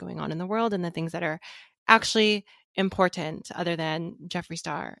actually going on in the world and the things that are actually important other than Jeffree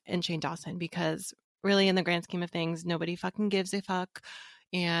Star and Shane Dawson, because really in the grand scheme of things, nobody fucking gives a fuck.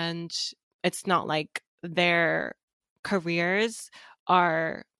 And it's not like their careers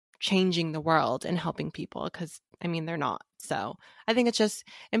are changing the world and helping people, because I mean, they're not. So I think it's just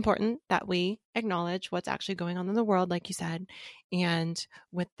important that we acknowledge what's actually going on in the world, like you said. And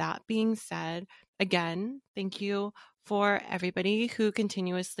with that being said, again, thank you for everybody who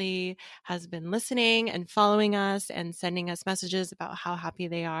continuously has been listening and following us and sending us messages about how happy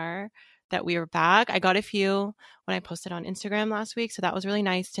they are that we were back. I got a few when I posted on Instagram last week, so that was really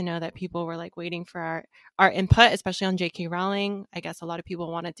nice to know that people were like waiting for our input, especially on J.K. Rowling. I guess a lot of people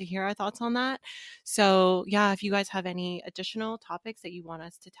wanted to hear our thoughts on that. So yeah, if you guys have any additional topics that you want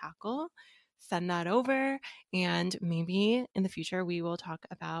us to tackle, send that over, and maybe in the future we will talk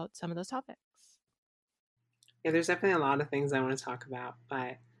about some of those topics. Yeah, there's definitely a lot of things I want to talk about,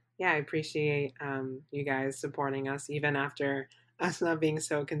 but yeah, I appreciate you guys supporting us even after us not being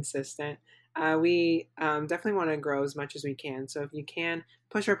so consistent. We definitely want to grow as much as we can. So if you can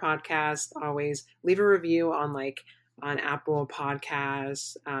push our podcast, always leave a review on on Apple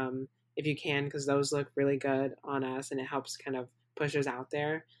Podcasts, if you can, because those look really good on us and it helps kind of push us out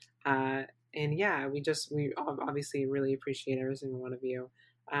there. Uh, and yeah, we obviously really appreciate every single one of you.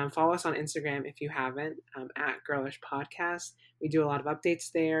 Follow us on Instagram if you haven't, at Girlish Podcast. We do a lot of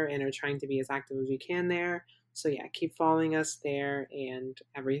updates there and are trying to be as active as we can there. So yeah, keep following us there and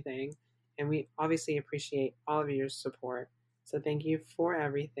everything. And we obviously appreciate all of your support. So thank you for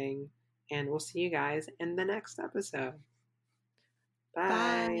everything. And we'll see you guys in the next episode.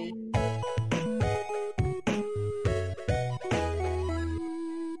 Bye. Bye.